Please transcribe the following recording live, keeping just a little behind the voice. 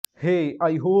Hey,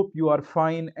 I hope you are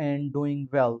fine and doing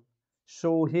well.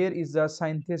 So here is the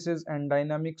synthesis and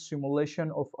dynamic simulation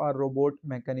of a robot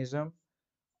mechanism.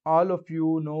 All of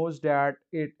you knows that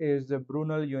it is the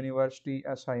Brunel University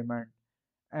assignment,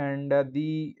 and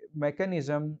the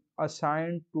mechanism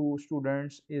assigned to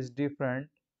students is different.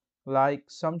 Like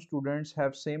some students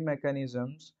have same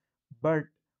mechanisms but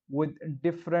with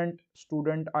different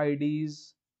student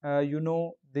IDs.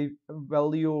 The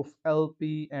value of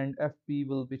LP and FP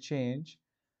will be changed.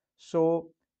 So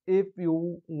if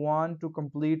you want to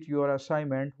complete your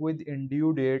assignment within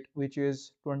due date, which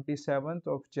is 27th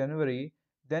of January,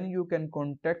 then you can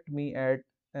contact me at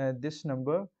this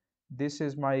number. This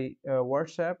is my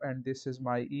WhatsApp and this is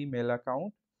my email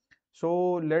account.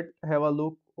 So let's have a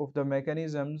look of the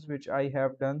mechanisms which I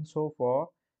have done so far.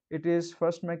 It is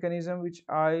first mechanism which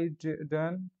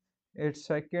done, it's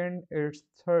second, it's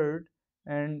third,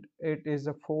 and it is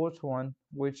the fourth one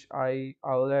which I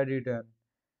already done.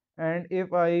 And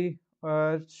if I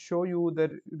show you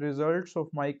the results of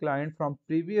my client from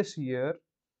previous year,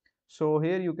 so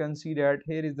here you can see that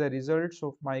here is the results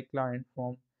of my client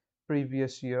from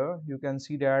previous year. You can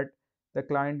see that the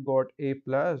client got A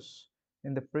plus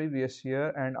in the previous year,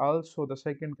 and also the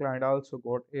second client also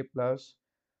got A plus.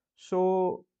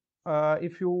 So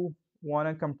if you want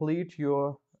to complete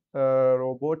your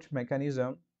robot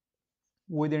mechanism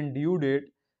within due date,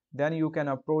 then you can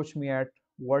approach me at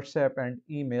WhatsApp and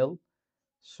email.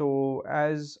 So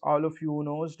as all of you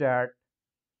knows that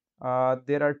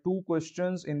there are two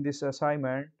questions in this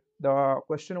assignment. The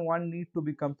question one need to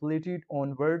be completed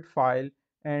on Word file,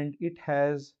 and it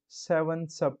has 7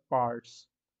 subparts.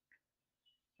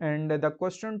 And the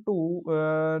question two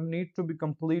need to be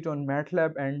complete on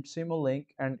MATLAB and Simulink,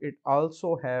 and it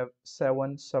also have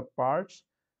 7 subparts.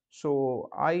 So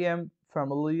I am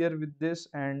familiar with this,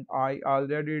 and I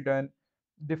already done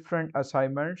different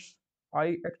assignments.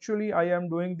 I am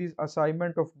doing this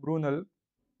assignment of Brunel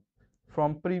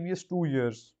from previous 2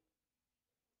 years.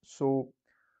 So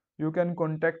you can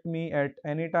contact me at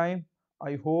any time.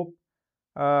 I hope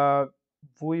uh,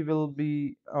 we will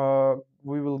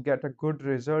get a good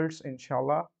results,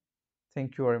 inshallah.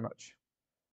 Thank you very much.